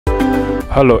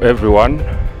Hello everyone,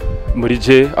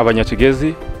 murije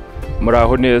abanyakigezi,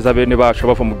 muraho neza bene bacu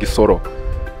bava mu Gisoro.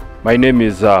 My name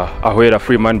is AHWERA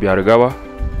Freeman Bihargawa,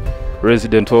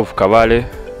 resident of KABALE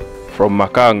from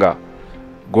Makanga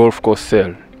Golf Course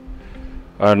Cell.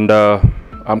 And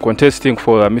I'm contesting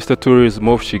for Mr. Tourism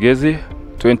of Kigezi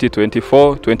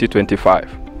 2024-2025.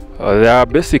 There are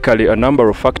basically a number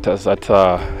of factors that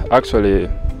actually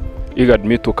eagered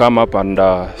me to come up and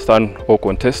stand or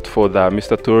contest for the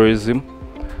Mr. Tourism.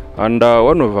 And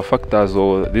one of the factors,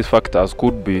 or these factors,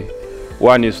 could be,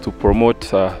 one is to promote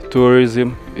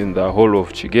tourism in the whole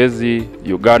of Kigezi,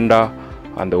 Uganda,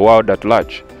 and the world at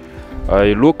large.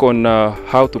 I look on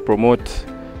how to promote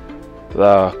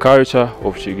the culture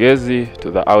of Kigezi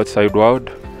to the outside world,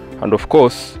 and of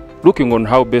course, looking on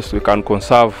how best we can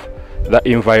conserve the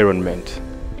environment.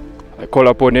 I call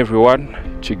upon everyone,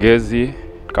 Kigezi,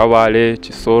 KABALE,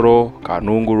 Kisoro,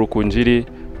 Kanungu, Rukunjiri,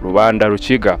 Rubanda,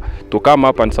 Ruchiga, to come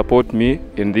up and support me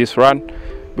in this run,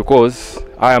 because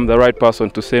I am the right person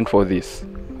to send for this.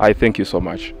 I thank you so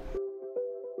much.